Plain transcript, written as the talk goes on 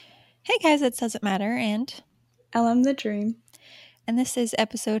Hey guys, it doesn't matter, and LM the Dream. this is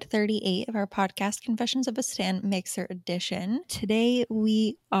episode 38 of our podcast, Confessions of a Stan Mixer Edition. Today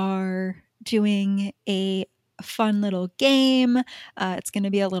we are doing a fun little game. It's going to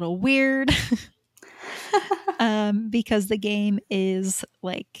be a little weird because the game is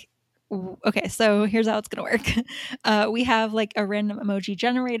like, okay, so here's how it's going to work. We have like a random emoji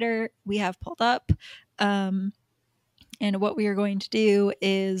generator we have pulled up. And what we are going to do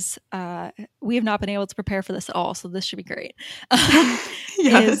is we have not been able to prepare for this at all, so this should be great.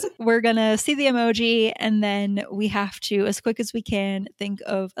 Is we're going to see the emoji, and then we have to, as quick as we can, think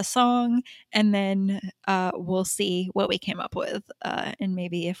of a song, and then we'll see what we came up with. And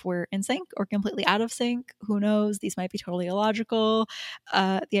maybe if we're in sync or completely out of sync, who knows? These might be totally illogical.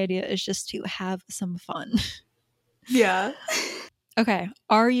 The idea is just to have some fun. Yeah. Okay,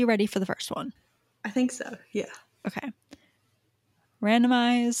 are you ready for the first one? I think so, yeah. Okay.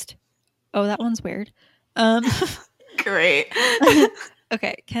 Randomized. Oh, that one's weird. Great.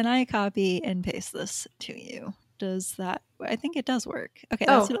 Okay, can I copy and paste this to you? Does that... I think it does work. Okay,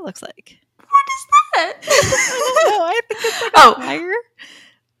 Oh. that's what it looks like. What is that? I don't know. I think it's like a fire.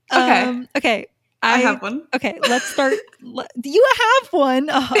 Okay. Okay. I have one. Okay, let's start. You have one?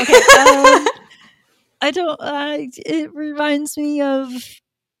 Oh, okay. I don't... it reminds me of...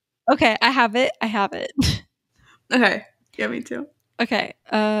 Okay, I have it. Okay. Yeah, me too. Okay,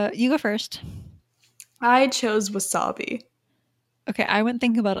 you go first. I chose Wasabi. Okay, I went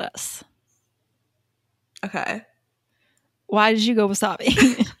Think About Us. Okay. Why did you go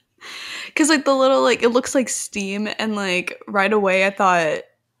Wasabi? Because, like, the little, like, it looks like steam, and, like, right away I thought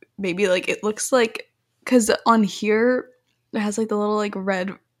maybe, like, it looks like... Because on here, it has, like, the little, like, red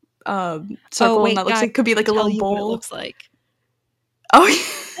circle, and that looks like it could be, like, a little bowl. What it looks like. Oh, yeah.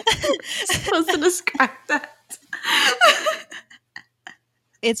 Supposed to describe that.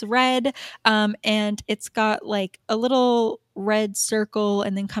 It's red, and it's got like a little red circle,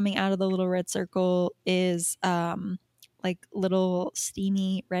 and then coming out of the little red circle is like little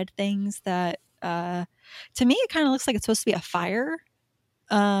steamy red things that to me it kind of looks like it's supposed to be a fire.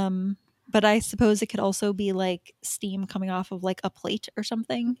 But I suppose it could also be like steam coming off of like a plate or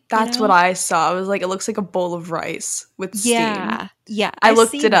something. That's what I saw. I was like, it looks like a bowl of rice with steam. Yeah. I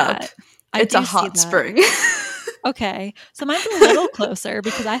looked it up. It's a hot spring. Okay, so mine's a little closer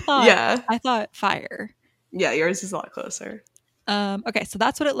because I thought fire. Yeah, yours is a lot closer. Okay, so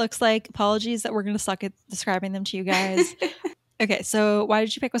that's what it looks like. Apologies that we're gonna suck at describing them to you guys. Okay, so why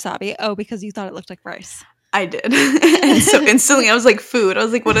did you pick Wasabi? Oh, because you thought it looked like rice. I did. And so instantly I was like, food. I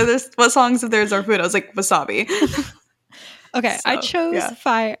was like, what songs of theirs are food? I was like, Wasabi. Okay, so, I chose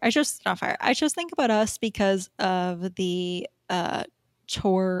fire. I chose not fire. I chose Think About Us because of the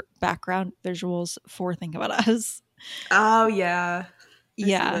chore background visuals for Think About Us. Oh yeah.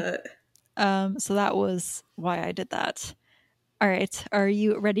 Yeah. So that was why I did that. All right, are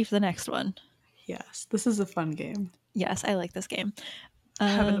you ready for the next one? Yes, this is a fun game. Yes, I like this game.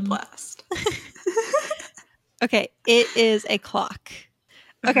 Having a blast. Okay, it is a clock.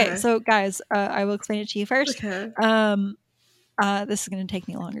 Okay, so guys, I will explain it to you first. Okay. This is going to take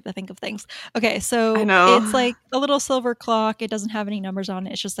me longer to think of things. Okay, so I know. It's like a little silver clock. It doesn't have any numbers on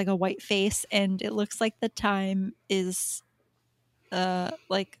it. It's just like a white face, and it looks like the time is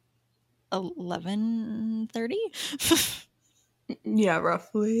like 11:30. Yeah,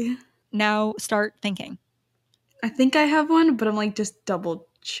 roughly. Now start thinking. I think I have one, but I'm like just double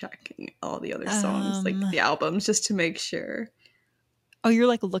checking all the other songs, like the albums, just to make sure. Oh, you're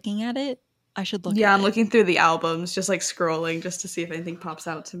like looking at it? I should look at it. Yeah, I'm looking through the albums, just like scrolling just to see if anything pops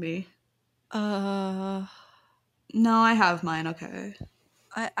out to me. No, I have mine, okay.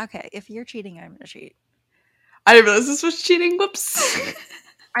 Okay, if you're cheating, I'm gonna cheat. I didn't realize this was cheating, whoops.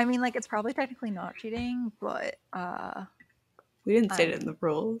 I mean, like, it's probably technically not cheating, but we didn't state it in the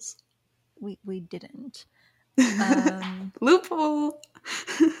rules. We didn't. Loophole.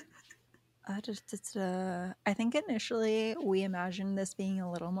 I think initially we imagined this being a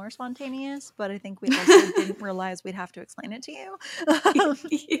little more spontaneous, but I think we also didn't realize we'd have to explain it to you.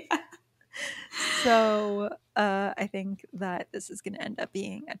 Yeah. So I think that this is going to end up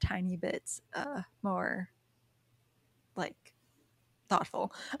being a tiny bit more like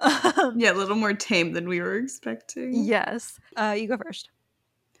thoughtful. Yeah, a little more tame than we were expecting. Yes. You go first.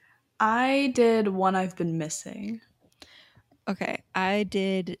 I did One I've Been Missing. Okay, I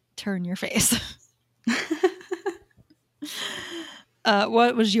did Turn Your Face.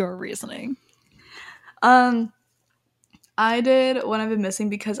 What was your reasoning? I did One I've Been Missing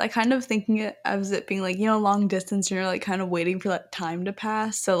because I kind of thinking it as it being like, you know, long distance, and you're like kind of waiting for that time to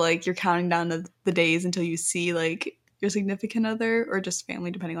pass. So like you're counting down the days until you see like your significant other or just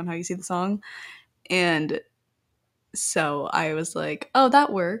family, depending on how you see the song. And so I was like, oh,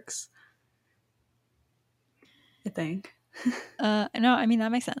 that works, I think. No, I mean,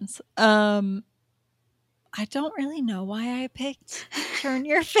 that makes sense. I don't really know why I picked Turn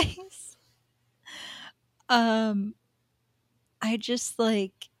Your Face. I just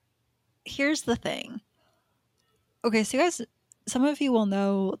like, here's the thing. Okay, so you guys, some of you will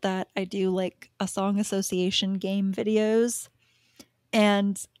know that I do like a song association game videos,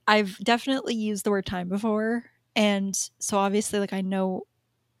 and I've definitely used the word time before. And so obviously, like, I know,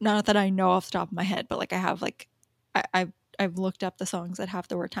 not that I know off the top of my head, but like I have like, I've looked up the songs that have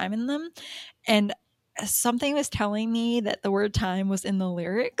the word time in them, and something was telling me that the word time was in the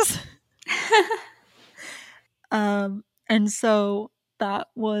lyrics. And so that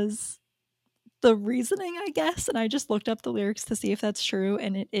was the reasoning, I guess. And I just looked up the lyrics to see if that's true,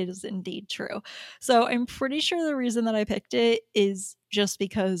 and it is indeed true. So I'm pretty sure the reason that I picked it is just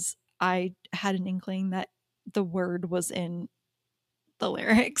because I had an inkling that the word was in the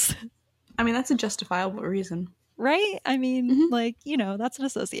lyrics. I mean, that's a justifiable reason. Right? I mean, Mhm. like, you know, that's an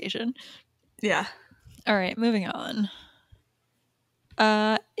association. Yeah. All right, moving on.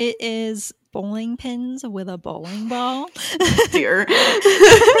 It is bowling pins with a bowling ball. Dear.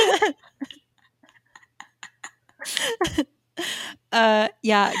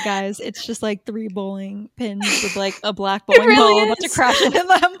 Yeah, guys, it's just like 3 bowling pins with like a black bowling really ball about to is. crash into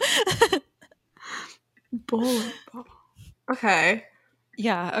them. Bowling ball. Okay.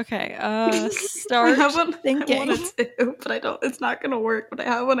 Yeah, okay. I Start have one. thinking. I wanted to, but I don't. It's not gonna work. But I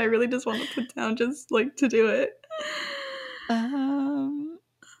have one. I really just want to put down, just like to do it. Um,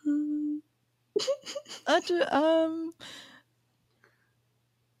 um,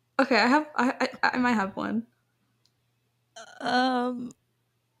 Okay, I have. I might have one. um.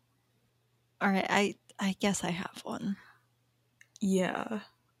 All right, I guess I have one. Yeah,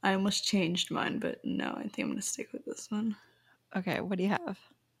 I almost changed mine, but no, I think I'm gonna stick with this one. Okay, what do you have?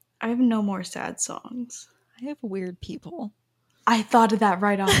 I have no more sad songs. I have weird people. I thought of that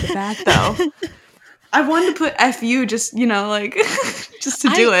right off the bat, though. I wanted to put "fu" just like just to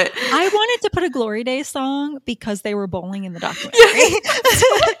do it. I wanted to put a Glory Days song because they were bowling in the documentary.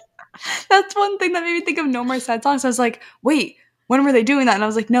 Yeah, that's one thing that made me think of No More Sad Songs. I was like, wait, when were they doing that? And I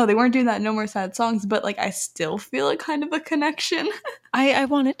was like, no, they weren't doing that in No More Sad Songs, but like I still feel a kind of a connection. I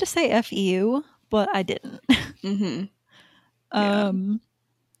wanted to say FU, but I didn't. Mm-hmm.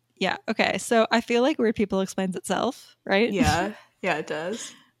 Yeah, okay. So I feel like Weird People explains itself, right? Yeah, it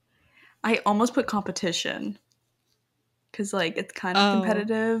does. I almost put Competition because like it's kind of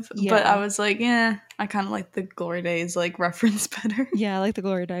competitive, but I was like, I kind of like the Glory Days like reference better. Yeah, like the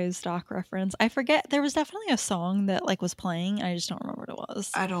Glory Days stock reference. I forget, there was definitely a song that like was playing. I just don't remember what it was.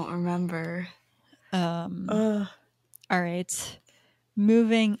 I don't remember. All right.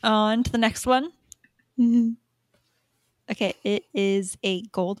 Moving on to the next one. Mm-hmm. Okay, it is a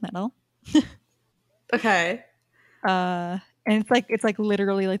gold medal. Okay. And it's like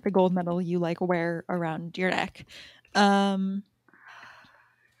literally like the gold medal you like wear around your neck. Well,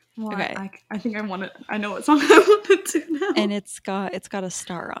 Okay. I think I want it. I know what song I want it to now. And it's got a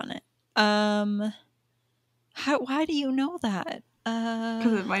star on it. Why do you know that?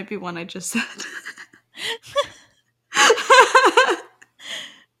 Because it might be one I just said.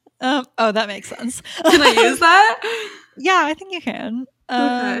 Oh, that makes sense. Can I use that? Yeah, I think you can.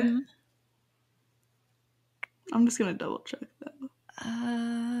 Okay. I'm just gonna double check that.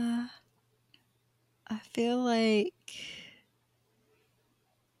 I feel like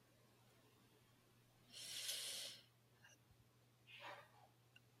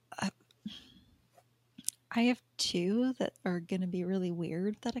I have 2 that are gonna be really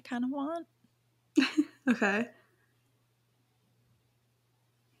weird that I kind of want. Okay.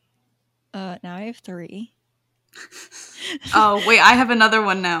 Now I have 3. Oh wait, I have another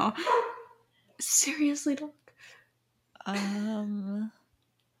one now. Seriously, dog. No,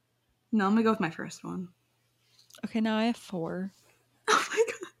 I'm gonna go with my first one. Okay, now I have 4. Oh my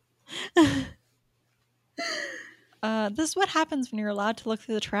god. This is what happens when you're allowed to look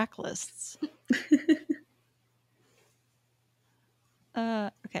through the track lists.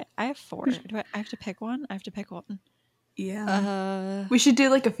 Okay, I have 4. Do I have to pick one? I have to pick one. Yeah. We should do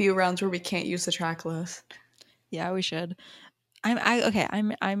like a few rounds where we can't use the track list. Yeah, we should. I'm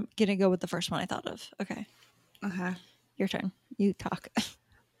gonna go with the first one I thought of. Okay. Your turn. You talk.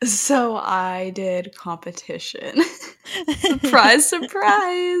 So I did Competition. Surprise,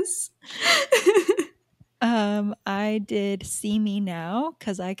 surprise. I did See Me Now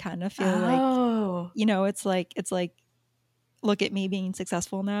because I kind of feel like, you know, it's like look at me being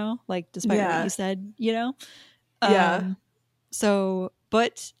successful now, like despite what you said, you know. Yeah. So,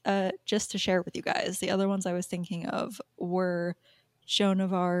 but just to share with you guys, the other ones I was thinking of were Joan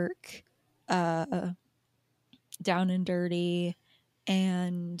of Arc, Down and Dirty,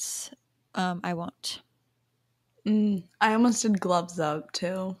 and I Won't. I almost did Gloves Up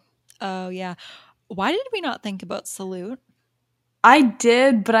too. Oh yeah. Why did we not think about Salute? I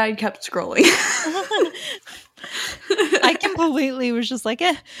did, but I kept scrolling. I completely was just like,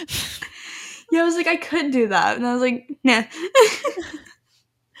 eh. Yeah, I was like, I could do that. And I was like, nah.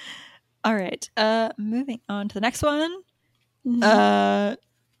 All right. Moving on to the next one. Mhm.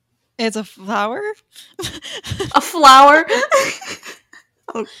 It's a flower. A flower?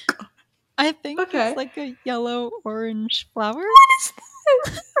 Oh, God. I think Okay. it's like a yellow orange flower. What is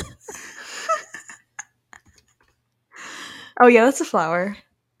that? Oh, yeah, that's a flower.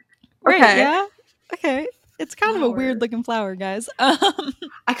 Right, Okay. yeah. Okay. It's kind of a Flower. weird looking flower, guys.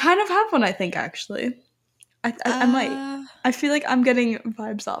 I kind of have one, I think, actually. I might. I feel like I'm getting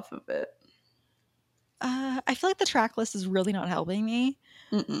vibes off of it. I feel like the track list is really not helping me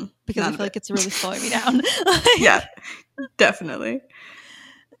because None I of feel like it. it's really slowing me down. Yeah, definitely.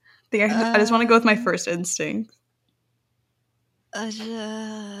 I just want to go with my first instinct.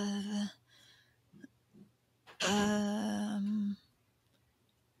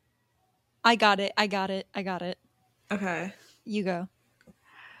 I got it. Okay. You go.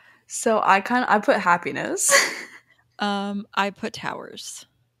 So I put happiness. I put towers.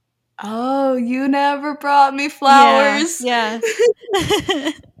 Oh, you never brought me flowers. Yeah.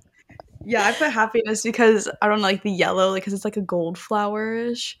 Yeah, I put happiness because I don't like the yellow, because it's like a gold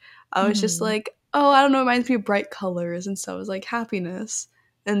flower-ish. I was just like, oh, I don't know, it reminds me of bright colors, and so I was like happiness.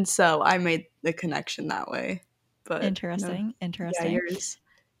 And so I made the connection that way. But Interesting. yeah, yours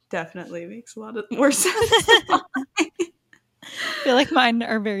definitely makes a lot of more sense. I feel like mine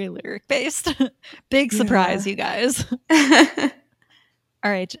are very lyric based. Big surprise, you guys. All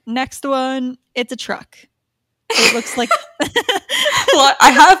right, next one. It's a truck. It looks like. Well,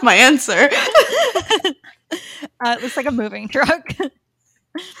 I have my answer. It looks like a moving truck.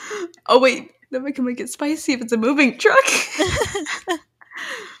 Oh wait, then we can make it spicy if it's a moving truck.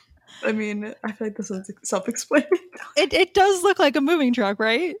 I mean, I feel like this one's self-explanatory. It does look like a moving truck,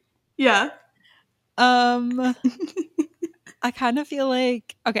 right? Yeah. I kind of feel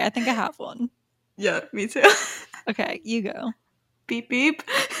like, okay, I think I have one. Yeah, me too. Okay, you go. Beep beep.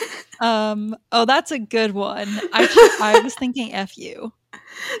 Oh, that's a good one. I was thinking FU.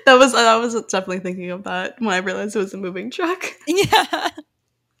 I was definitely thinking of that when I realized it was a moving truck. Yeah.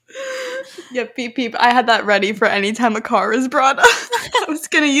 Yeah, beep beep. I had that ready for any time a car is brought up. I was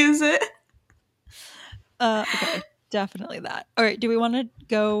gonna use it. Okay, definitely that. All right, do we want to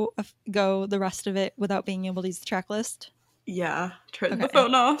go the rest of it without being able to use the track list? Yeah, turn the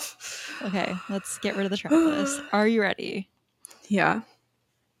phone off. Okay, let's get rid of the track list. Are you ready? Yeah.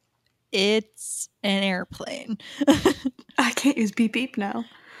 It's an airplane. I can't use beep beep now.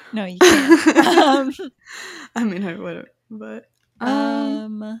 No, you can't. I mean, I would, but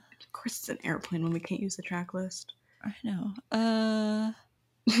of course it's an airplane when we can't use the track list. I know. I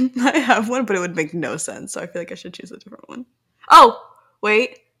have one, but it would make no sense, so I feel like I should choose a different one. Oh,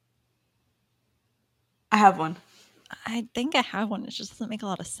 wait. I have one. I think I have one. It just doesn't make a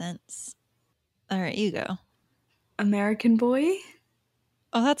lot of sense. All right, you go. American Boy?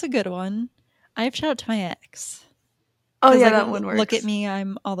 Oh, that's a good one. I have shout out to my ex. Oh, yeah, that one works. Look at me,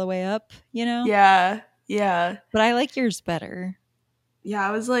 I'm all the way up, you know? Yeah, yeah. But I like yours better. Yeah,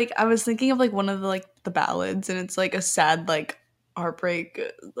 I was thinking of like one of the ballads, and it's like a sad like heartbreak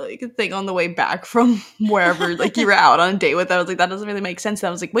like thing on the way back from wherever like you were out on a date with. I was like, that doesn't really make sense. And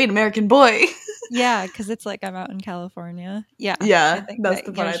I was like, wait, American Boy. Yeah, because it's like I'm out in California. Yeah. Yeah, that's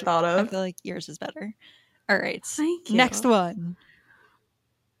the part I thought of. I feel like yours is better. All right. Thank you. Next one.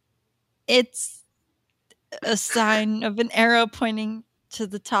 It's a sign of an arrow pointing to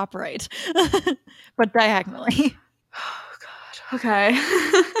the top right, but diagonally. Oh God. Okay.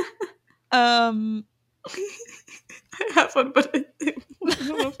 I have one, but I don't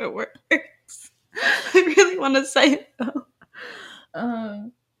know if it works. I really want to say it though.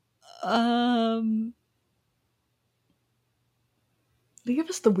 They give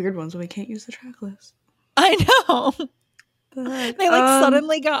us the weird ones when we can't use the track list. I know. They like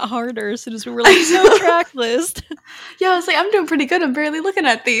suddenly got harder as soon as we were like, no track list. Yeah, I was like, I'm doing pretty good. I'm barely looking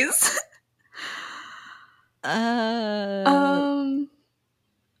at these. Oh,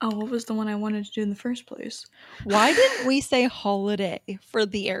 what was the one I wanted to do in the first place? Why didn't we say holiday for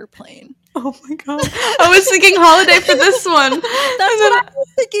the airplane? Oh my God. I was thinking holiday for this one. That's what I was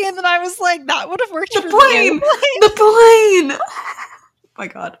thinking, and then I was like, that would have worked the for plane. the airplane. The plane. my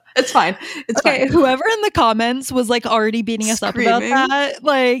god. It's fine. It's Okay, fine. whoever in the comments was like already beating us up about Screaming. that,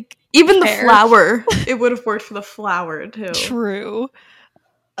 like Even the fair. flower. It would have worked for the flower too. True.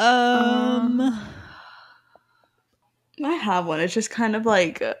 I have one. It's just kind of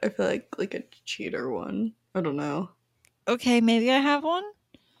like I feel like a cheater one. I don't know. Okay, maybe I have one.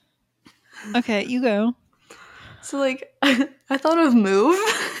 Okay, you go. So like I thought of Move.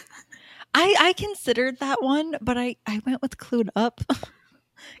 I considered that one, but I went with Clued Up.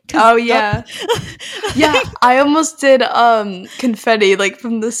 Oh yeah. Yeah, I almost did confetti like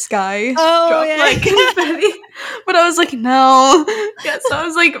from the sky. Oh, drop, yeah. like confetti. But I was like, no. Yeah, so I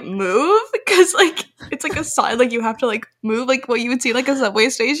was like, Move, because like it's like a sign, like you have to like move, like what you would see like a subway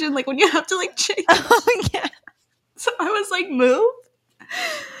station, like when you have to like change. Oh yeah. So I was like, Move.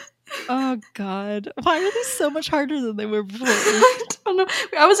 Oh god. Why are these so much harder than they were before? I don't know.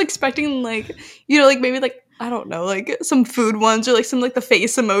 I was expecting like, you know, like maybe like I don't know, like some food ones or like some like the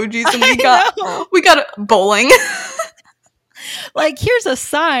face emojis, and we got bowling. Like, here's a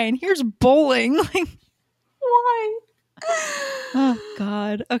sign. Here's bowling. Like, why? Oh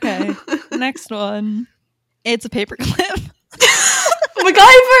god. Okay. Next one. It's a paperclip.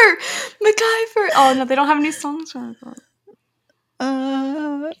 MacGyver. Oh no, they don't have any songs from it.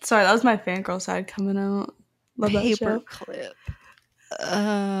 Sorry, that was my fangirl side coming out. Love that show. Paperclip.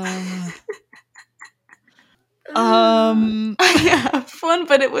 I have one,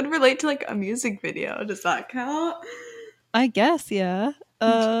 but it would relate to like a music video. Does that count? I guess, yeah.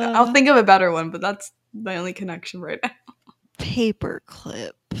 I'll think of a better one, but that's my only connection right now.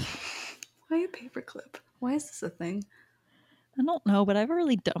 Paperclip. Why a paperclip? Why is this a thing? I don't know, but I have a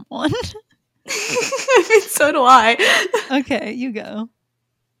really dumb one. I mean, so do I. Okay, you go.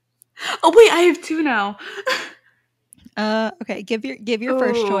 Oh wait, I have two now. Okay, give your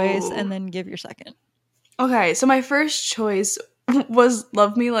first choice and then give your second. Okay, so my first choice was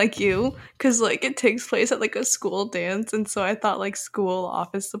Love Me Like You, because like it takes place at like a school dance, and so I thought like school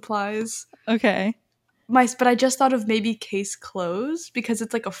office supplies. Okay. But I just thought of maybe Case Closed, because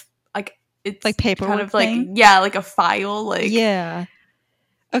it's like it's like paperwork kind of like thing? like a file, like yeah.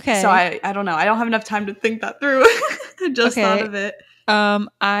 Okay. So I don't know. I don't have enough time to think that through. I just thought of it.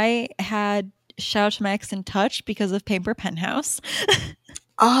 I had Shout Out to My Ex in Touch because of Paper Penthouse.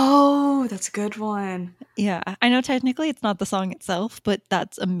 Oh, that's a good one. Yeah, I know technically it's not the song itself, but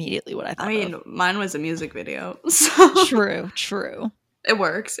that's immediately what I thought. I mean, mine was a music video. So True. It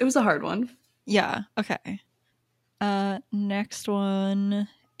works. It was a hard one. Yeah, okay. Next one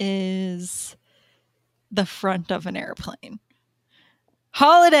is the front of an airplane.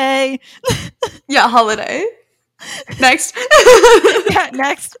 Holiday. Yeah, Holiday. Next. Yeah,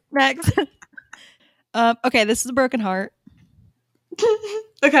 next. Okay, this is a broken heart.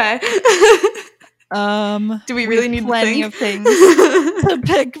 Okay. Do we really need plenty of things to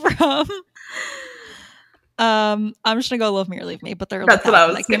pick from? I'm just gonna go Love Me or Leave Me, but they're that's what I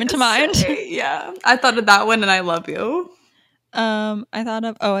was like came into mind. Yeah, I thought of that one, and I Love You. I thought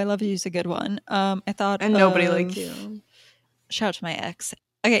of I Love You is a good one. I thought and Nobody Like You. Shout Out to My Ex.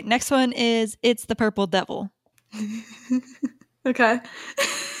 Okay, next one is It's the Purple Devil. Okay.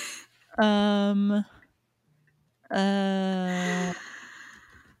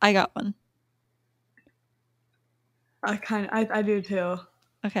 I got one. I do too.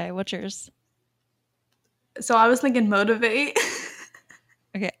 Okay, what's yours? So I was thinking Motivate.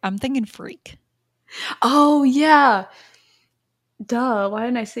 Okay, I'm thinking Freak. Oh yeah. Duh, why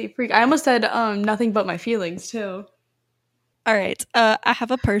didn't I say Freak? I almost said Nothing But My Feelings too. All right. I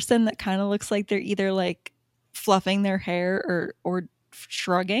have a person that kind of looks like they're either like fluffing their hair or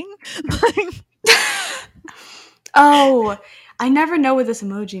shrugging. Oh, I never know what this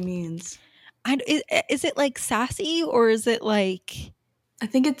emoji means. Is it like sassy or is it like... I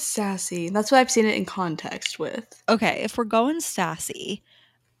think it's sassy. That's what I've seen it in context with. Okay, if we're going sassy...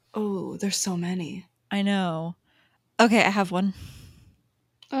 Oh, there's so many. I know. Okay, I have one.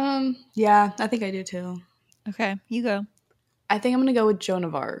 Yeah, I think I do too. Okay, you go. I think I'm gonna go with Joan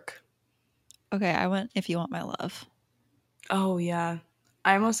of Arc. Okay, I went If You Want My Love. Oh, yeah.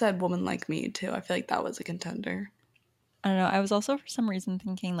 I almost said Woman Like Me, too. I feel like that was a contender. I don't know. I was also, for some reason,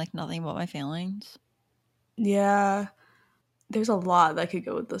 thinking, like, Nothing But My Feelings. Yeah. There's a lot that could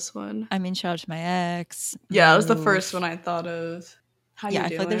go with this one. I mean, Shout Out to My Ex. Yeah, that was the first one I thought of. How you doing? I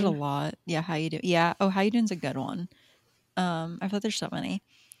feel like there's a lot. Yeah, How You Doing? Yeah. Oh, How You Doing's a good one. I feel like there's so many.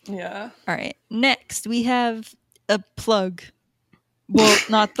 Yeah. All right. Next, we have a plug. Well,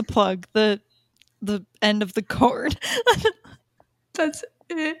 not the plug. The end of the cord. That's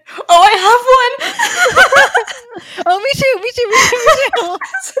it. Oh, I have one. Oh, me too.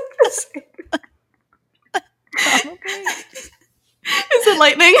 Is Is it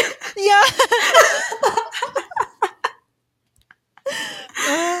lightning? Yeah.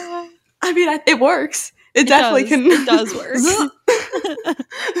 I mean, it works. It definitely can. It does work.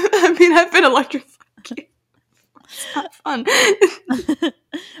 I mean, I've been electrified. It's not fun.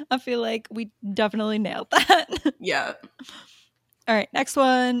 I feel like we definitely nailed that. Yeah. All right, next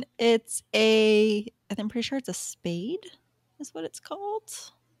one. I'm pretty sure it's a spade is what it's called.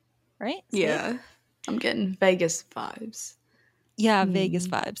 Right? Spade? Yeah. I'm getting Vegas vibes. Yeah, Vegas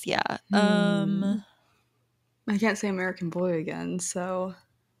vibes. Yeah. I can't say American Boy again, so.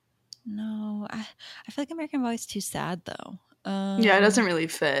 No, I feel like American Boy is too sad though. Yeah, it doesn't really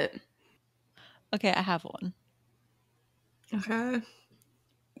fit. Okay, I have one. Okay.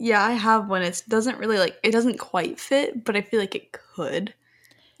 Yeah, I have one. It doesn't really it doesn't quite fit, but I feel like it could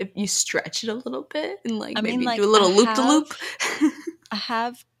if you stretch it a little bit and maybe do a little loop to loop. I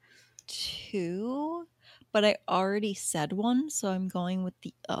have two, but I already said one, so I'm going with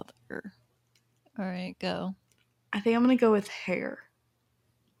the other. All right, go. I think I'm gonna go with hair.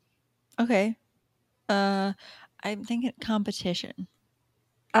 Okay. I'm thinking competition.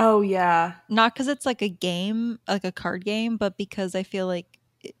 Oh yeah. Not because it's like a game, like a card game, but because I feel like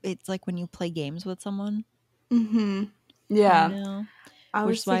it's like when you play games with someone. Mm-hmm. Yeah. You know? I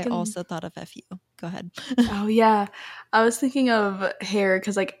Which is why I also thought of FU. Go ahead. Oh yeah. I was thinking of hair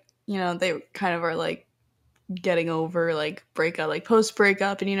because they kind of are getting over breakup, post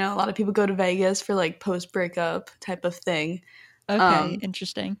breakup, and a lot of people go to Vegas for post breakup type of thing. Okay,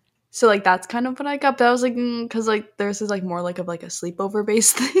 interesting. So that's kind of what I got, but I was because theirs is more of a sleepover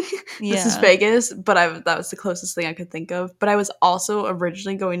based thing. Yeah. This is Vegas, but that was the closest thing I could think of. But I was also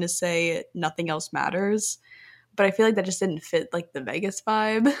originally going to say Nothing Else Matters, but I feel like that just didn't fit the Vegas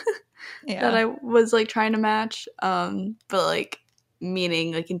vibe that I was trying to match. But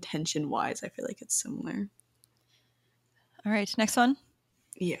meaning intention wise, I feel like it's similar. All right, next one.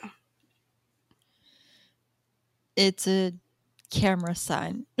 Yeah. It's a camera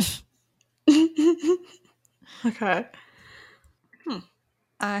sign. Okay.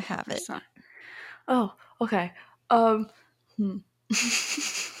 I have it. Oh, okay.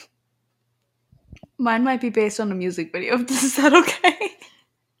 Mine might be based on a music video. Is that okay?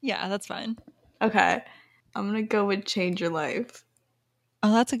 Yeah, that's fine. Okay. I'm gonna go with Change Your Life.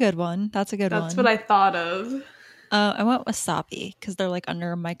 Oh, that's a good one. That's what I thought of. I went Wasabi because they're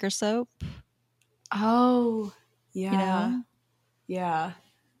under a microscope. Oh, yeah. You know? Yeah.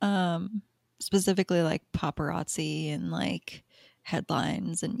 Specifically paparazzi and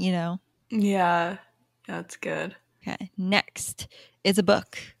headlines and Yeah, that's good. Okay, next is a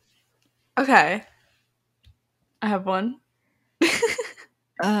book. Okay. I have one.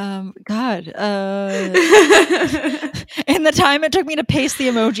 God. In the time it took me to paste the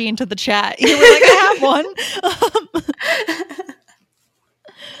emoji into the chat, you were like, I have one.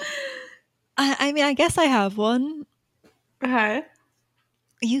 I mean, I guess I have one. Okay.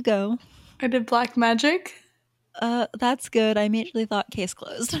 You go. I did Black Magic. That's good. I immediately thought case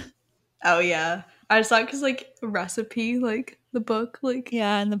closed. Oh yeah. I just thought because recipe, the book,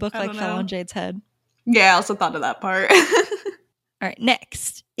 yeah, and the book fell on Jade's head. Yeah, I also thought of that part. All right,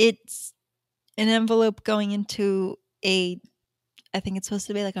 next. It's an envelope going into I think it's supposed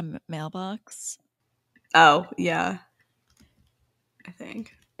to be a mailbox. Oh, yeah. I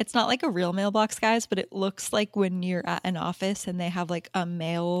think. It's not a real mailbox, guys, but it looks like when you're at an office and they have a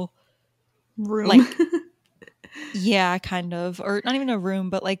mail room. Yeah, kind of. Or not even a room,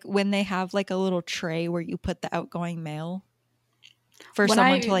 but when they have a little tray where you put the outgoing mail for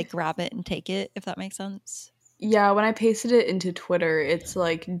someone to grab it and take it, if that makes sense. Yeah, when I pasted it into Twitter, it's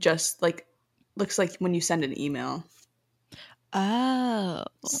just looks like when you send an email. Oh.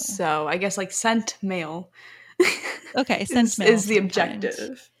 So I guess sent mail. Okay, sent mail is the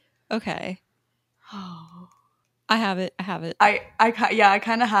objective. Okay. I have it. I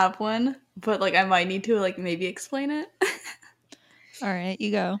kind of have one, but I might need to maybe explain it. All right,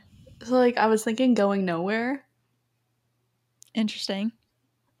 you go. So I was thinking Going Nowhere. Interesting.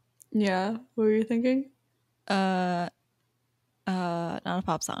 Yeah, what were you thinking? Not a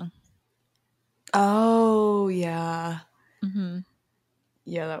pop song. Oh, yeah. Mm-hmm.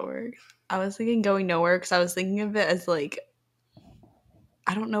 Yeah, that works. I was thinking Going Nowhere because I was thinking of it as I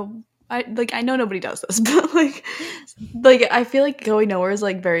don't know. I know nobody does this, but I feel like Going Nowhere is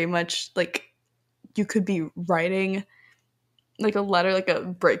very much you could be writing a letter, a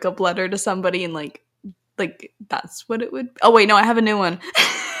breakup letter to somebody, and that's what it would. Oh wait, no, I have a new one.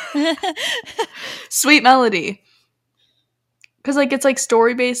 Sweet Melody. Because it's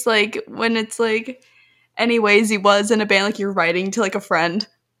story based, when it's anyways he was in a band, you're writing to a friend.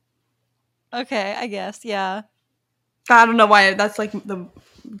 Okay, I guess, yeah. I don't know why that's like the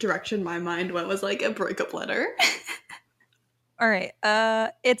direction my mind went, was like a breakup letter. All right.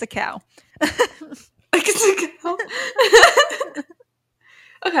 It's a cow. Like it's a cow.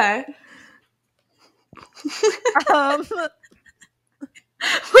 Okay.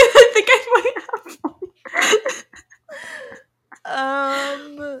 Wait, I think I might have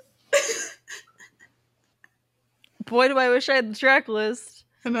one. Boy, do I wish I had the track list.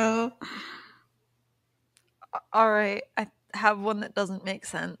 I know. All right. I have one that doesn't make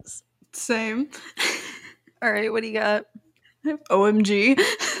sense. Same. All right. What do you got? OMG.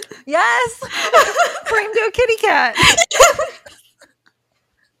 Yes! Framed to a kitty cat.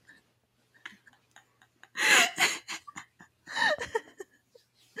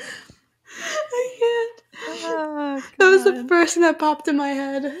 I can't. Oh, that was the first thing that popped in my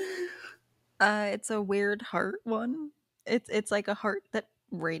head. It's a weird heart one. It's like a heart that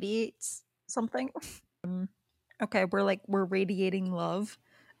radiates something. Okay, we're radiating love.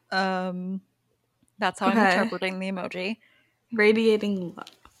 That's how I'm interpreting the emoji. Radiating love.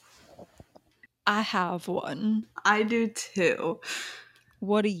 I have one. I do too.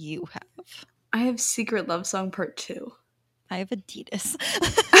 What do you have? I have Secret Love Song Part 2. I have Adidas.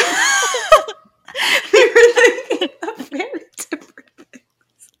 We were thinking of very different things.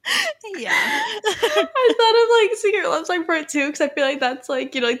 Yeah. I thought of like Secret Love Song Part 2 because I feel like that's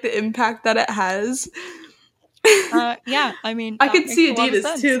like, you know, like the impact that it has. Yeah, I mean, I could see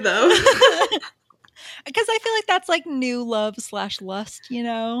Adidas too, though. Because I feel like that's like new love / lust, you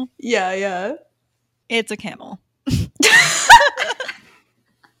know? Yeah, yeah. It's a camel. Wait,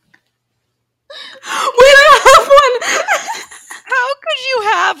 I have one! How could you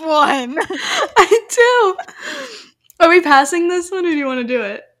have one? I do. Are we passing this one or do you want to do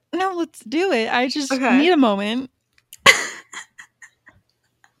it? No, let's do it. I just need a moment.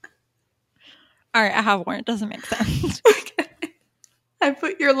 All right, I have one. It doesn't make sense. Okay. I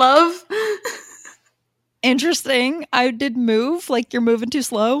put your love. Interesting. I did move. Like, you're moving too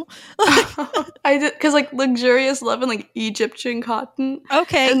slow. I did, because like luxurious love and like Egyptian cotton.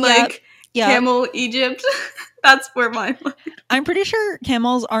 Okay. And like camel Egypt. That's where mine went. I'm pretty sure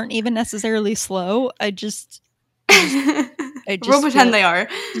camels aren't even necessarily slow. I just we'll pretend they are.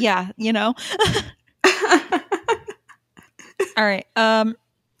 Yeah, you know. All right.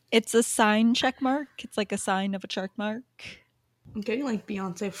 It's a sign check mark. It's like a sign of a check mark. I'm getting like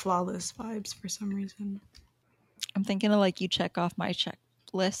Beyonce Flawless vibes for some reason. I'm thinking of like you check off my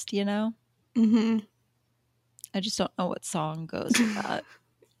checklist, you know? Mm-hmm. I just don't know what song goes with that.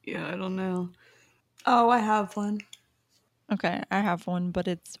 Yeah, I don't know. Oh, I have one. Okay, I have one, but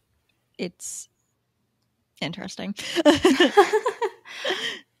it's interesting.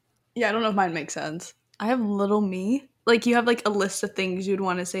 Yeah, I don't know if mine makes sense. I have Little Me. Like, you have like a list of things you'd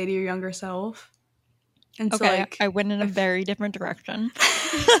want to say to your younger self. And so, like, I went in a very different direction.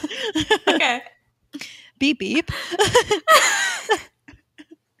 Okay. Beep beep.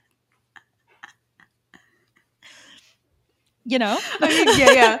 You know? I mean,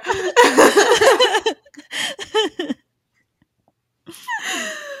 yeah.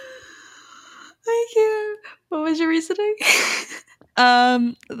 I can't. What was your reasoning?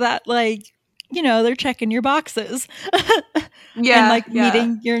 That like, you know, they're checking your boxes. Yeah. And like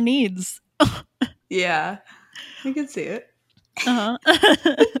meeting your needs. Yeah. I can see it. Uh-huh.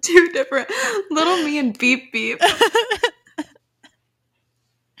 Two different. Little Me and Beep Beep.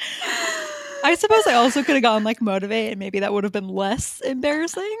 I suppose I also could have gone like Motivate, and maybe that would have been less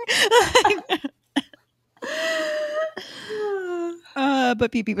embarrassing.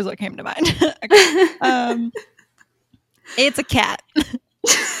 But Beep Beep was what came to mind. Okay. It's a cat.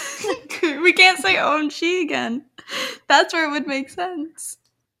 We can't say OMG again. That's where it would make sense.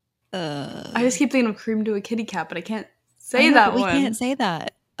 I just keep thinking of Cream to a Kitty Cat, but I can't say that one. We can't say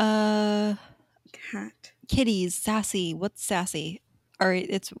that. Cat. Kitties, sassy. What's sassy? All right,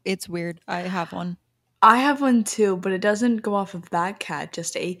 it's weird. I have one. I have one too, but it doesn't go off of that cat,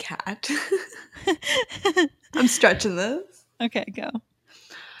 just a cat. I'm stretching this. Okay, go.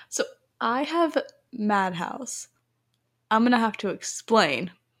 So I have Madhouse. I'm gonna have to explain,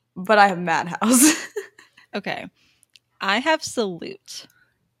 but I have Madhouse. Okay. I have Salute.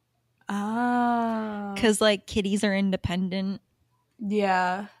 Ah. Because, like, kitties are independent.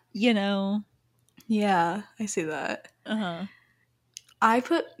 Yeah. You know? Yeah, I see that. Uh-huh. I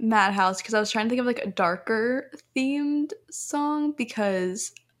put Madhouse because I was trying to think of, like, a darker themed song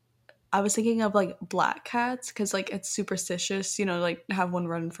because I was thinking of, like, black cats because, like, it's superstitious, you know, like, have one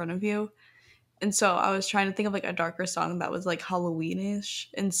run in front of you. And so I was trying to think of, like, a darker song that was, like, Halloween-ish.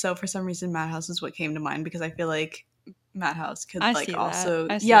 And so for some reason, Madhouse is what came to mind because I feel like Madhouse could, like, also...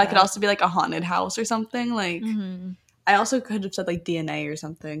 Yeah, it could also be, like, a haunted house or something. Like, I also could have said like DNA or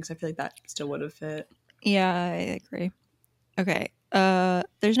something because I feel like that still would have fit. Yeah, I agree. Okay.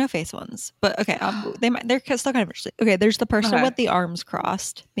 There's no face ones, but okay. They're still kind of interesting. Okay, there's the person Okay. with the arms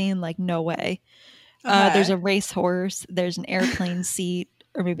crossed, being like, no way. There's Okay. a racehorse. There's an airplane seat,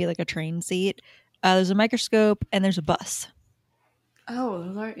 or maybe like a train seat. There's a microscope, and there's a bus. Oh,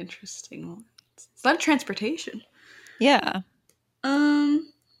 those are interesting ones. It's not transportation. Yeah. I'm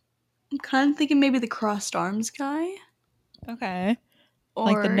kind of thinking maybe the crossed arms guy, Okay.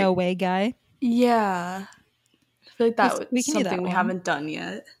 Like the or no way guy. yeah, I feel like that was We can do something that we one. haven't done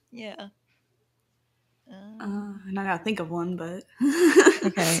yet. Yeah. And I gotta think of one, but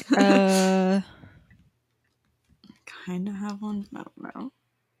Okay. kind of have one. I don't know.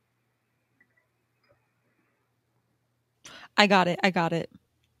 I got it. I got it.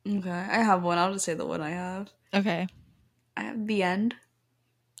 Okay, I have one. I'll just say the one I have. Okay. I have the end.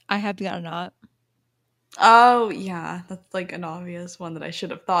 I have got a knot. Oh yeah, that's like an obvious one that I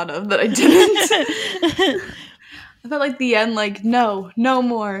should have thought of that I didn't. I thought like the end, like no, no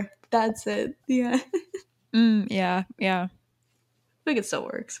more. That's it. Yeah, Yeah. Yeah. I think it still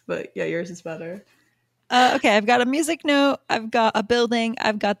works, but yeah, yours is better. Okay, I've got a music note. I've got a building.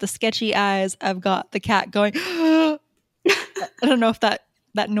 I've got the sketchy eyes. I've got the cat going. I don't know if that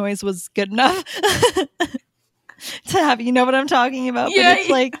noise was good enough to have you know what I'm talking about. Yeah,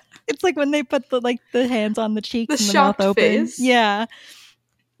 But it's like when they put the hands on the cheeks the and the mouth shocked open. face. Yeah.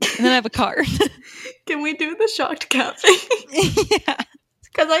 And then I have a card. Can we do the shocked cat face? Yeah.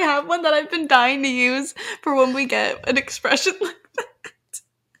 Because I have one that I've been dying to use for when we get an expression like that.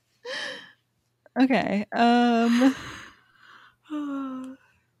 Okay. I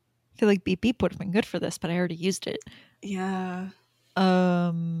feel like beep beep would have been good for this, but I already used it. Yeah.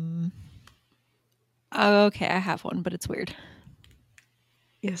 Okay, I have one, but it's weird.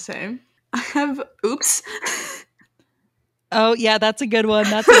 Yeah, same. I have oops. Oh yeah, that's a good one.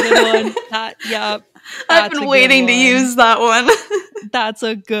 That's a good one. I've been waiting to use that one. That's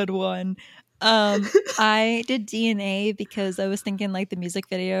a good one. I did DNA because I was thinking like the music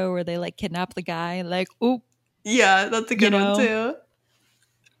video where they like kidnap the guy, like, oop. Yeah, that's a good one too.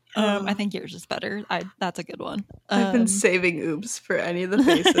 I think yours is better. That's a good one. I've been saving oops for any of the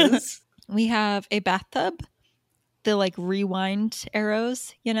faces. We have a bathtub, the like rewind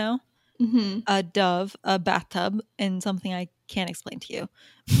arrows, Mm-hmm. a dove, a bathtub, and something I can't explain to you.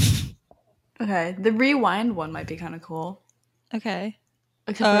 Okay, the rewind one might be kind of cool. Okay.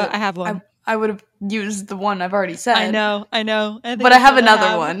 I have one. I would have used the one I've already said. I know. But I have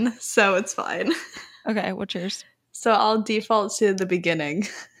another one, so it's fine. Okay, what's yours? So I'll default to the beginning.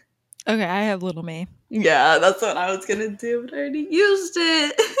 Okay, I have Little Me. Yeah, that's what I was gonna do, but I already used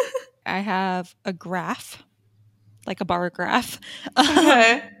it. I have a graph, like a bar graph.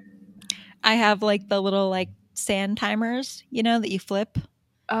 Okay. I have like the little like sand timers, that you flip.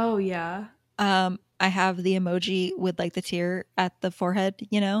 Oh yeah. I have the emoji with like the tear at the forehead,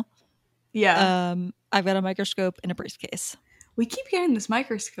 Yeah. I've got a microscope and a briefcase. We keep getting this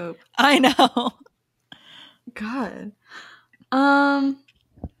microscope. I know. God.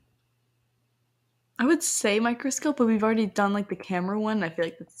 I would say microscope, but we've already done like the camera one. I feel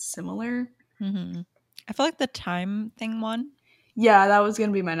like it's similar. Mm-hmm. I feel like the time thing one. Yeah, that was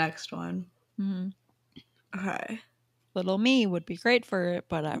gonna be my next one. Mm-hmm. Okay. Little Me would be great for it,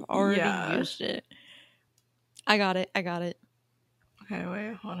 but I've already used it. I got it. Okay,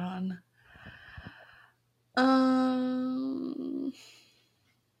 wait, hold on.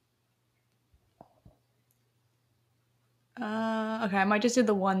 Okay, I might just do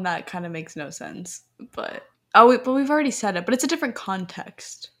the one that kind of makes no sense, but but we've already said it, but it's a different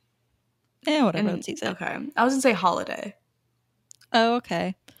context. Whatever. Let's use it. Okay, I was gonna say holiday. Oh,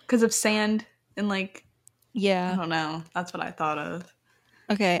 okay. Because of sand and like, yeah, I don't know. That's what I thought of.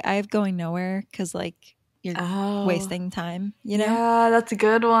 Okay, I have Going Nowhere because like you're wasting time. Yeah, that's a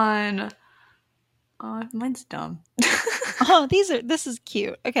good one. Oh, mine's dumb. Oh, this is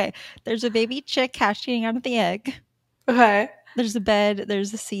cute. Okay, there's a baby chick hatching out of the egg. Okay. There's a bed.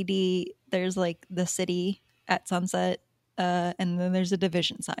 There's a CD. There's like the city at sunset, and then there's a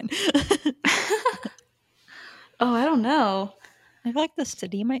division sign. Oh, I don't know. I feel like the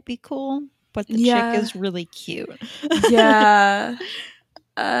city might be cool, but the chick is really cute. Yeah.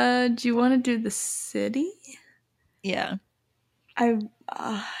 Do you want to do the city? Yeah. I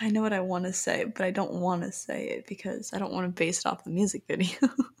know what I want to say, but I don't want to say it because I don't want to base it off the music video.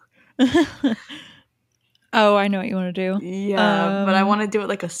 Oh, I know what you want to do. Yeah, but I want to do it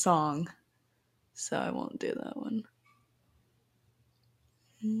like a song, so I won't do that one.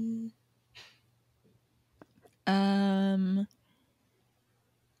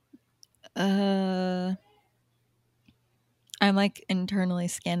 I'm like internally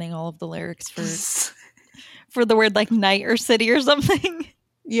scanning all of the lyrics for the word like night or city or something.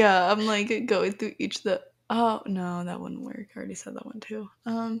 Yeah, I'm like going through each of the. Oh no, that wouldn't work. I already said that one too.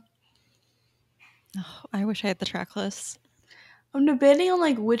 Oh, I wish I had the track list. I'm debating on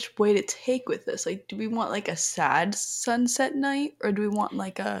like which way to take with this. Like, do we want like a sad sunset night, or do we want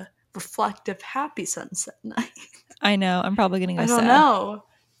like a reflective, happy sunset night? I know. I'm probably gonna go I don't sad. know.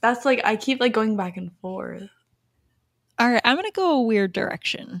 That's like I keep like going back and forth. All right, I'm gonna go a weird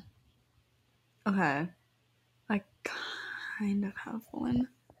direction. Okay, I kind of have one.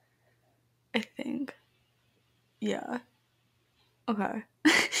 I think. Yeah. Okay.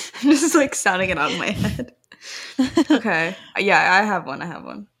 I'm just like sounding it out in my head. Okay. Yeah, I have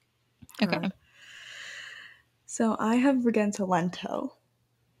one. Okay. So I have Regenta Lento.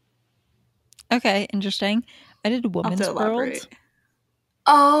 Okay, interesting. I did I'll have to Woman's elaborate. World.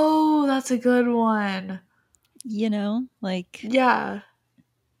 Oh, that's a good one. You know, like Yeah.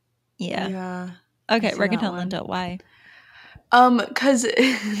 yeah. Yeah. I Okay, see that Reggaeton one. Lento. Why? Because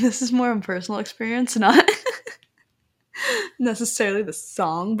this is more of a personal experience, not necessarily the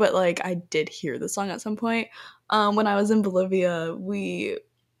song, but like I did hear the song at some point. When I was in Bolivia,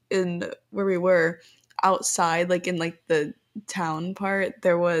 in where we were outside, like in like the town part,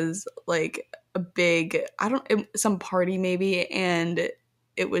 there was like a big some party maybe, and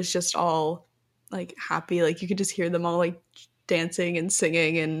it was just all like happy. Like you could just hear them all like dancing and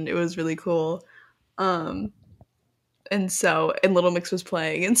singing, and it was really cool. Um, and Little Mix was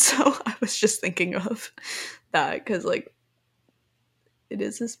playing, and so I was just thinking of that because like it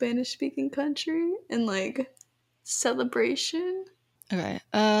is a Spanish speaking country and like celebration. Okay.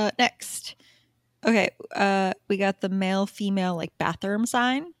 Next. Okay. We got the male female like bathroom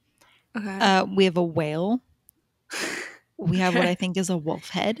sign. Okay. We have a whale. We have what I Okay. think is a wolf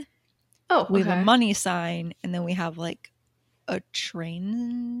head. Oh, We have a okay. money sign, and then we have like a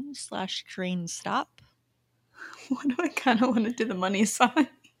train/train stop. Why do I kind of want to do the money sign?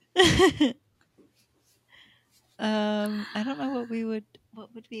 I don't know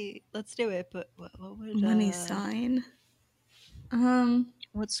what would be. Let's do it. But what would Money sign. Um.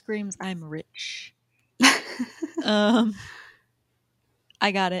 what screams I'm rich? Um,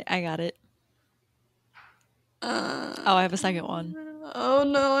 I got it. Oh, I have a second one. Oh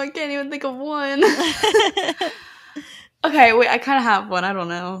no, I can't even think of one. Okay, wait, I kind of have one. I don't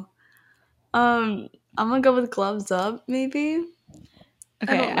know. I'm gonna go with gloves up, maybe. I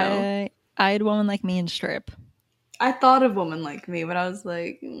don't know. I had Woman Like Me and Strip. I thought of woman like me, but I was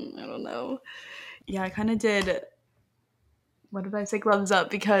like, I don't know. Yeah, I kind of did. What did I say? Gloves up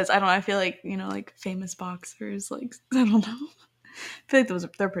because I don't know. I feel like like famous boxers. Like I don't know. I feel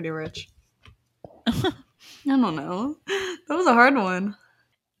like they're pretty rich. I don't know. That was a hard one.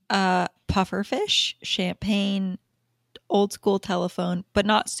 Pufferfish, champagne, old school telephone, but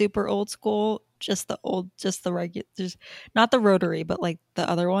not super old school. Just the regular. There's not the rotary, but like the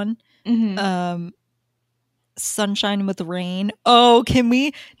other one. Mm-hmm. Sunshine with rain. Oh, can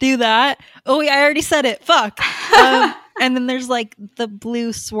we do that? Oh, wait, I already said it. Fuck. And then there's like the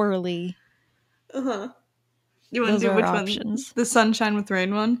blue swirly. Uh-huh. You want Those to do are our which one? options. The sunshine with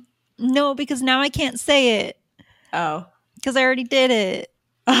rain one? No, because now I can't say it Oh. because I already did it.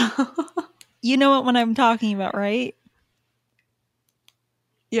 You know what I'm talking about, right?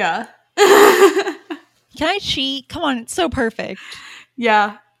 Yeah. Can I cheat? Come on, it's so perfect.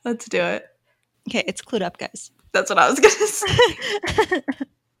 Yeah, let's do it. Okay, it's clued up, guys. That's what I was gonna say.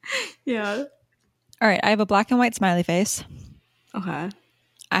 Yeah. All right, I have a black and white smiley face. Okay.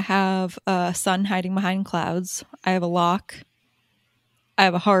 I have a sun hiding behind clouds. I have a lock. I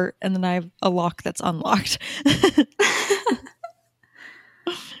have a heart, and then I have a lock that's unlocked.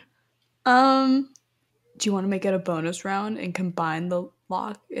 Do you want to make it a bonus round and combine the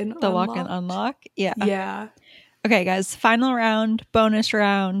lock and The unlock? lock and unlock? Yeah. Yeah. Okay, guys, final round, bonus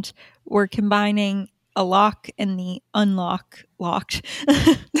round. We're combining a lock and the unlock locked.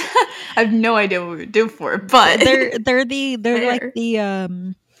 I have no idea what we would do for it, but they're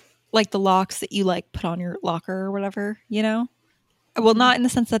like the locks that you like put on your locker or whatever, you know? Well, not in the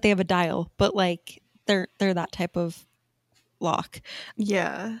sense that they have a dial, but like they're that type of lock.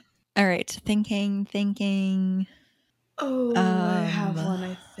 Yeah. All right, thinking. Oh, I have one,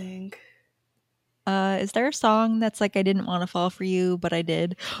 I think. Is there a song that's like I didn't want to fall for you, but I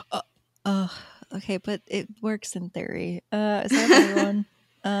did? Okay, but it works in theory. Is there another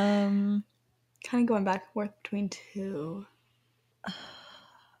one? Kind of going back and forth between two.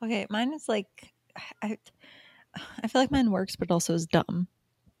 Okay, mine is like I feel like mine works, but also is dumb.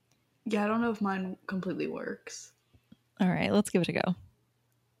 Yeah, I don't know if mine completely works. All right, let's give it a go.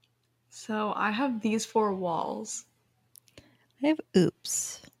 So I have these four walls. I have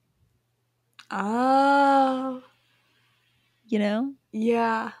oops. Oh. You know?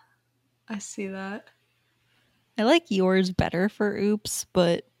 Yeah. I see that. I like yours better for oops,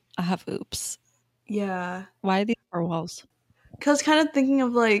 but I have oops. Yeah. Why these 4 walls? Cause kind of thinking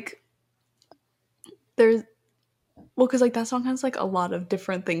of like there's well, cause like that song has like a lot of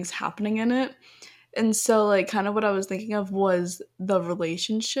different things happening in it. And so like kind of what I was thinking of was the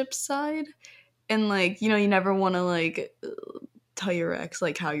relationship side. And like, you know, you never want to like tell your ex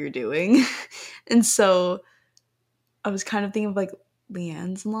like how you're doing. And so I was kind of thinking of like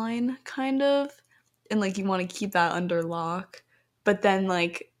Leanne's line kind of. And like you want to keep that under lock. But then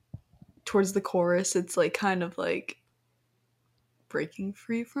like towards the chorus it's like kind of like breaking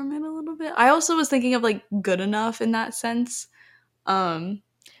free from it a little bit. I also was thinking of like good enough in that sense.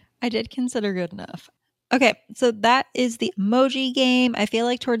 I did consider good enough. Okay, so that is the emoji game. I feel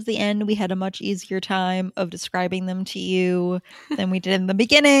like towards the end we had a much easier time of describing them to you than we did in the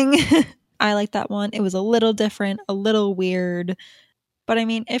beginning. I like that one. It was a little different, a little weird. But I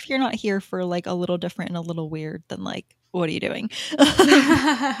mean, if you're not here for like a little different and a little weird, then like, what are you doing?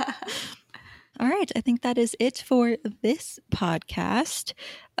 All right, I think that is it for this podcast.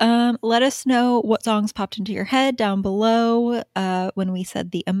 Let us know what songs popped into your head down below when we said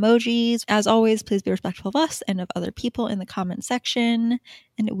the emojis. As always, please be respectful of us and of other people in the comment section.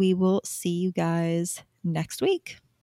 And we will see you guys next week.